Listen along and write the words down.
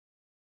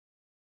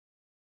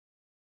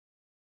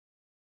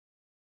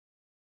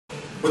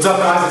What's up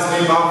guys, it's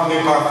Nate Bauer from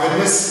Nate Bauer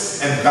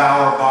Fitness and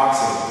Bauer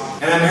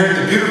Boxing. And I'm here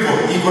at the beautiful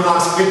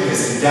Equinox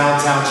Fitness in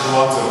downtown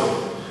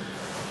Toronto.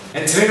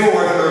 And today what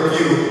we're going to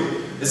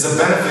review is the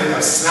benefit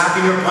of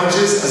snapping your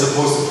punches as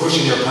opposed to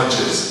pushing your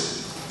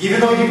punches.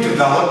 Even though you've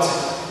developed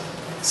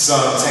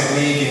some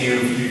technique and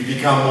you've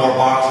become you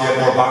have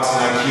more boxing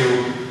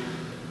IQ,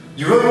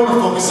 you really want to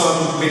focus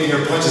on making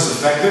your punches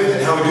effective, and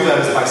how we do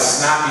that is by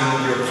snapping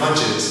your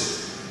punches.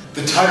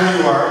 The tighter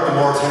you are, the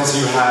more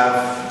tendency you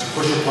have to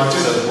push your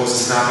punches as opposed to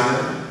snapping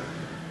them.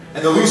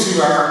 And the looser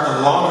you are, the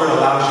longer it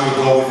allows you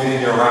to go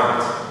within your round.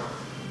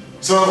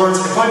 So in other words,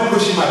 if I'm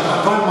pushing my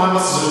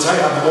muscles are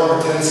tight, I have more of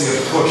a tendency to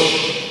push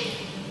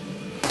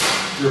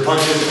your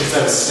punches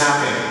instead of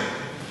snapping.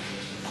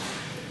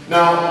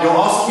 Now, you'll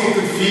also get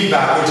good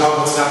feedback when you're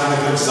talking about snapping the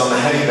punches on the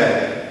heavy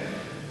bag.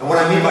 And what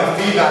I mean by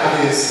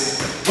feedback is,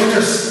 when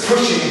you're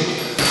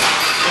pushing,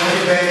 the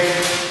heavy bag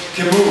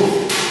can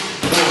move.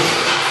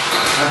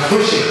 I'm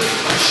pushing it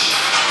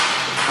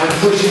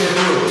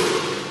through.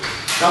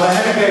 Now the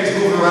heavy bag's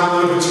moving around a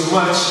little bit too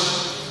much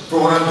for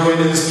what I'm doing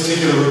in this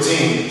particular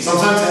routine.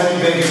 Sometimes the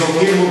heavy bag is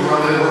okay to move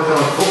around and work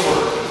on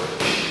footwork.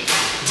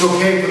 It's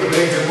okay for the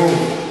bag to move.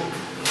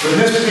 But in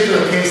this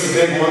particular case, the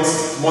bag wants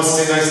to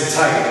stay nice and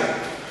tight.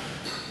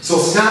 So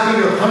snapping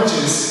your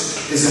punches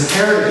is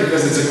imperative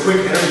because it's a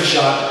quick energy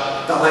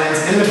shot that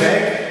lands in the bag.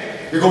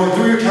 You're going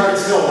through your target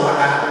still,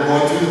 you're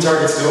going through the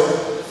target still.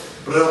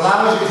 But it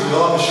allows you to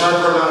develop a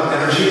sharper amount of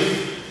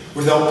energy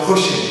without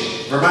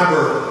pushing.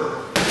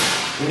 Remember,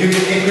 when you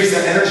can increase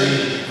that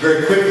energy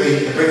very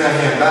quickly and bring that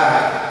hand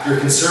back, you're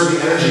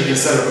conserving energy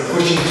instead of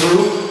pushing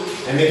through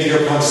and making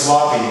your punch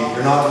sloppy.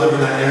 You're not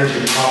delivering that energy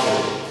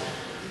properly.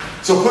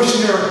 So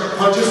pushing your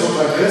punches look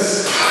like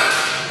this.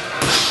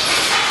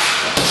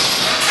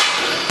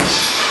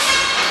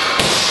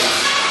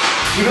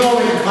 Even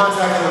though making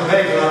contact on the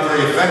bag, they're not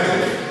very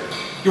effective.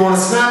 You want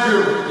to snap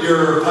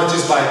your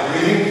punches by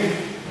breathing.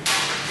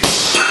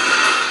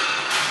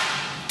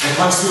 And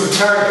punch through the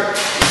target.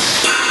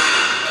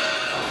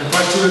 And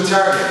punch through the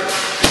target.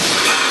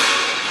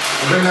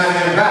 And bring that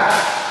hand back.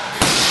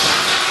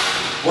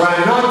 What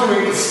I'm not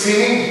doing is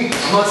stinging.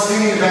 I'm not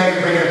stinging the bag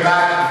and bringing it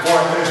back before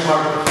I finish my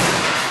move.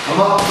 I'm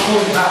not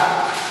pulling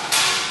back,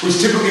 which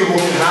typically will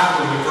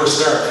happen when you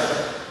first start.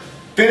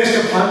 Finish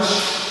the punch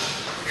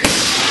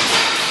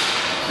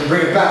and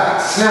bring it back.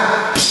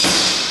 Snap.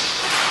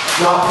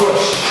 Not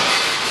push.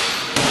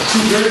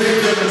 Two very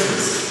big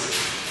differences.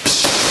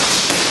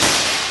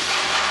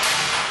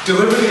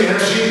 Deliver the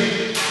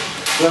energy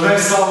with a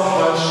nice solid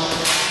punch.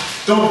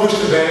 Don't push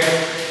the bag.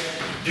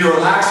 If you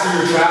relax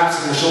through your traps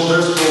and your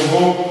shoulders, boom,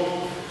 boom,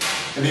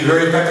 and be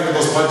very effective with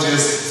those punches,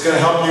 it's going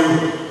to help you,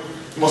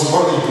 most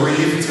importantly,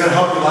 breathe. It's going to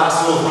help you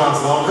last those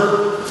rounds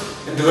longer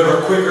and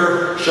deliver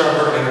quicker,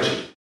 sharper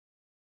energy.